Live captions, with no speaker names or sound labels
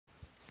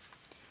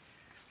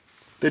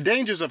The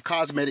dangers of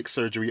cosmetic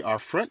surgery are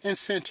front and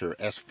center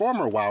as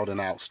former Wild 'N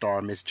Out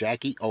star Miss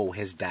Jacky O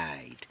has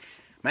died.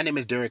 My name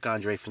is Derek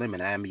Andre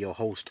Fleming. I am your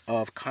host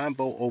of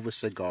Convo Over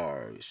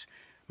Cigars.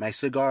 My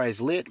cigar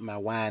is lit, my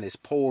wine is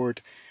poured.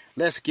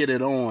 Let's get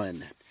it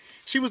on.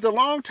 She was the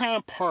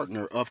longtime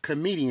partner of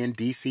comedian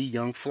DC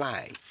Young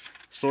Fly.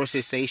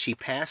 Sources say she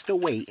passed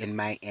away in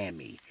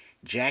Miami.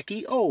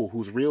 Jacky O,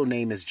 whose real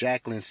name is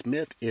Jacqueline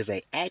Smith, is an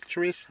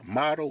actress,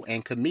 model,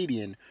 and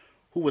comedian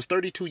who was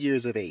 32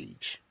 years of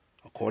age.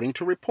 According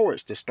to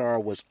reports, the star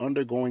was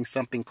undergoing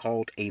something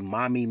called a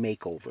mommy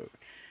makeover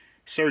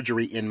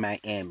surgery in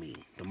Miami.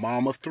 The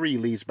mom of three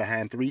leaves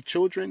behind three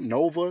children,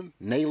 Nova,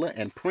 Nayla,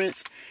 and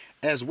Prince,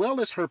 as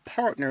well as her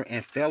partner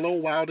and fellow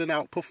Wild 'N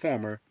Out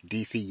performer,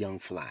 DC Young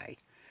Fly.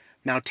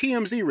 Now,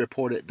 TMZ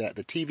reported that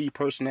the TV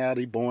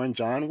personality born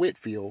John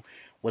Whitfield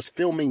was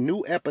filming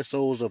new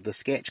episodes of the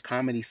sketch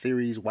comedy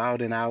series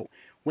Wild 'N Out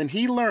when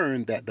he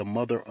learned that the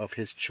mother of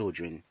his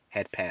children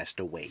had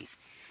passed away.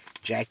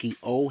 Jacky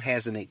O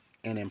has an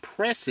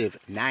impressive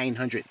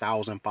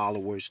 900,000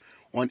 followers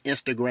on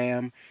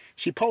Instagram.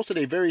 She posted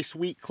a very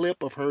sweet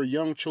clip of her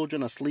young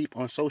children asleep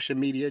on social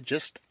media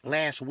just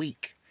last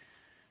week.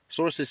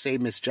 Sources say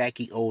Miss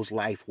Jacky O's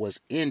life was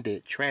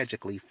ended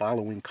tragically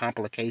following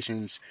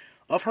complications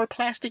of her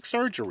plastic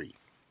surgery.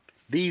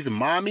 These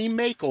mommy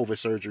makeover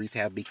surgeries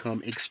have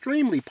become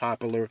extremely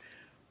popular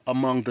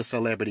among the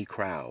celebrity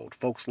crowd.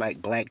 Folks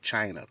like Black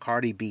China,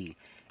 Cardi B,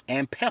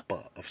 and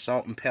Peppa of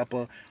Salt and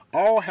Pepper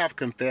all have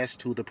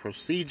confessed to the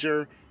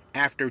procedure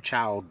after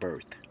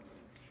childbirth.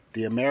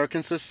 The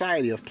American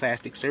Society of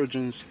Plastic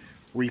Surgeons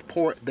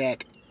report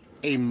that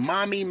a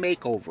mommy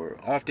makeover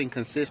often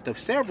consists of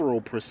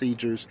several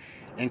procedures,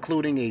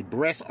 including a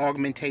breast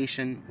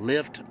augmentation,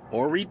 lift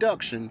or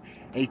reduction,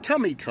 a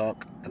tummy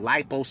tuck,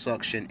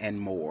 liposuction, and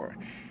more.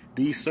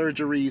 These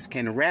surgeries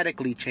can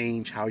radically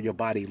change how your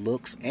body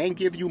looks and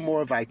give you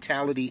more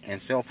vitality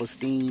and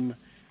self-esteem.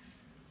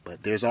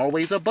 But there's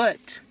always a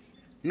but.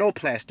 No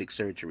plastic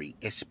surgery,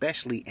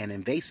 especially an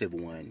invasive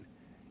one,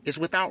 is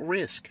without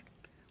risk.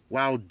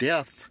 While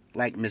deaths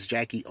like Miss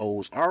Jacky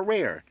O's are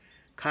rare,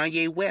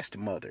 Kanye West's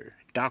mother,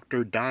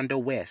 Dr.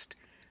 Donda West,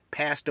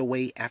 passed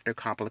away after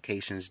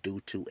complications due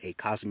to a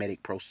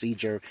cosmetic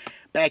procedure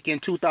back in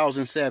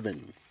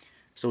 2007.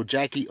 So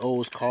Jacky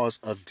O's cause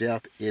of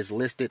death is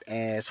listed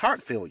as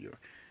heart failure,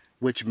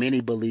 which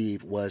many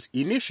believe was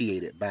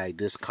initiated by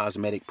this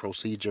cosmetic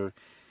procedure.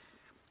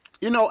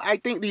 I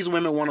think these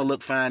women want to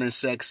look fine and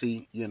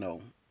sexy,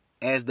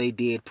 as they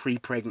did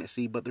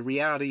pre-pregnancy. But the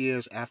reality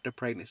is, after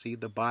pregnancy,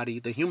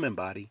 the human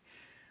body,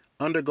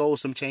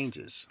 undergoes some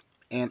changes.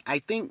 And I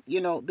think,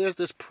 there's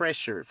this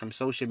pressure from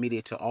social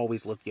media to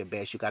always look your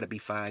best. You got to be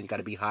fine. You got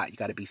to be hot. You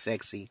got to be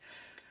sexy.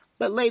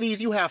 But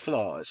ladies, you have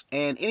flaws.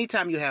 And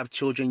anytime you have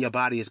children, your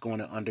body is going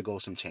to undergo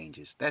some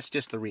changes. That's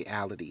just the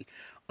reality.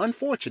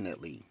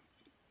 Unfortunately,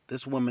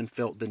 this woman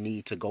felt the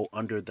need to go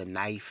under the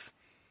knife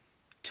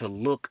to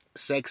look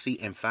sexy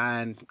and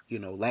fine,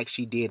 like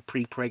she did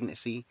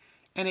pre-pregnancy,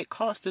 and it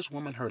cost this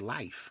woman her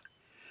life.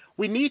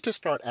 We need to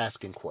start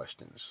asking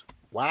questions.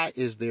 Why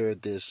is there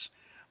this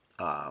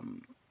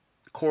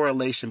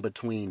correlation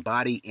between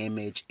body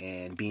image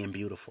and being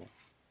beautiful?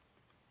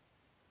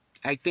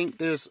 I think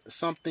there's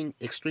something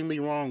extremely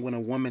wrong when a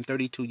woman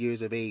 32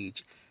 years of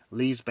age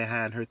leaves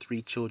behind her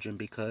three children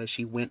because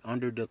she went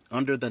under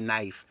the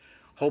knife,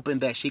 hoping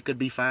that she could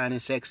be fine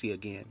and sexy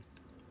again.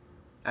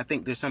 I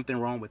think there's something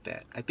wrong with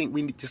that. I think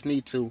we just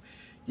need to,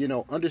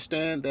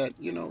 understand that,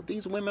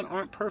 these women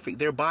aren't perfect.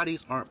 Their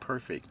bodies aren't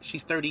perfect.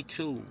 She's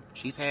 32.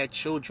 She's had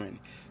children.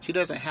 She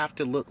doesn't have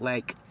to look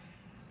like,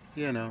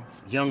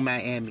 Young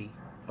Miami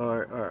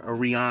or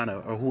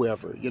Rihanna or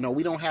whoever.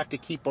 We don't have to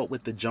keep up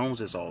with the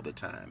Joneses all the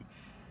time.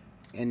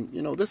 And,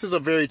 this is a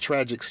very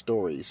tragic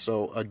story.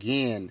 So,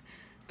 again,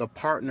 the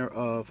partner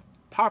of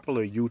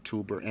popular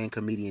YouTuber and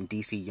comedian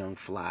DC Young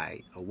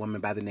Fly, a woman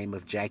by the name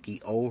of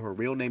Jacky O. Her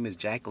real name is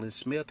Jacqueline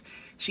Smith.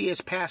 She has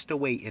passed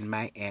away in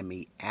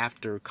Miami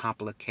after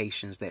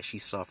complications that she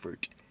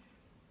suffered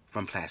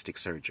from plastic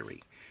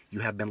surgery.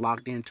 You have been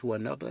locked into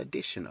another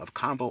edition of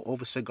Convo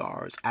Over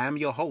Cigars. I am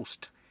your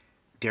host,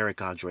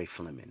 Derek Andre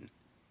Fleming.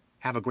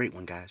 Have a great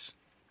one, guys.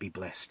 Be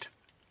blessed.